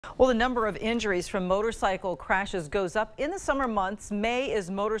Well, the number of injuries from motorcycle crashes goes up in the summer months. May is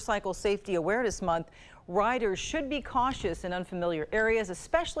Motorcycle Safety Awareness Month. Riders should be cautious in unfamiliar areas,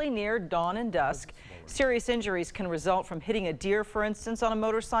 especially near dawn and dusk. Serious injuries can result from hitting a deer, for instance, on a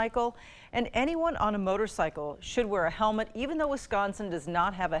motorcycle. And anyone on a motorcycle should wear a helmet, even though Wisconsin does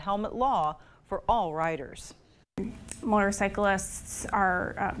not have a helmet law for all riders. Motorcyclists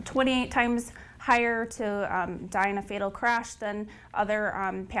are 28 times higher to die in a fatal crash than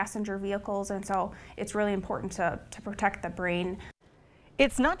other passenger vehicles, and so it's really important to protect the brain.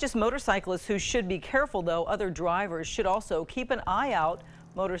 It's not just motorcyclists who should be careful, though. Other drivers should also keep an eye out.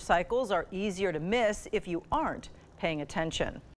 Motorcycles are easier to miss if you aren't paying attention.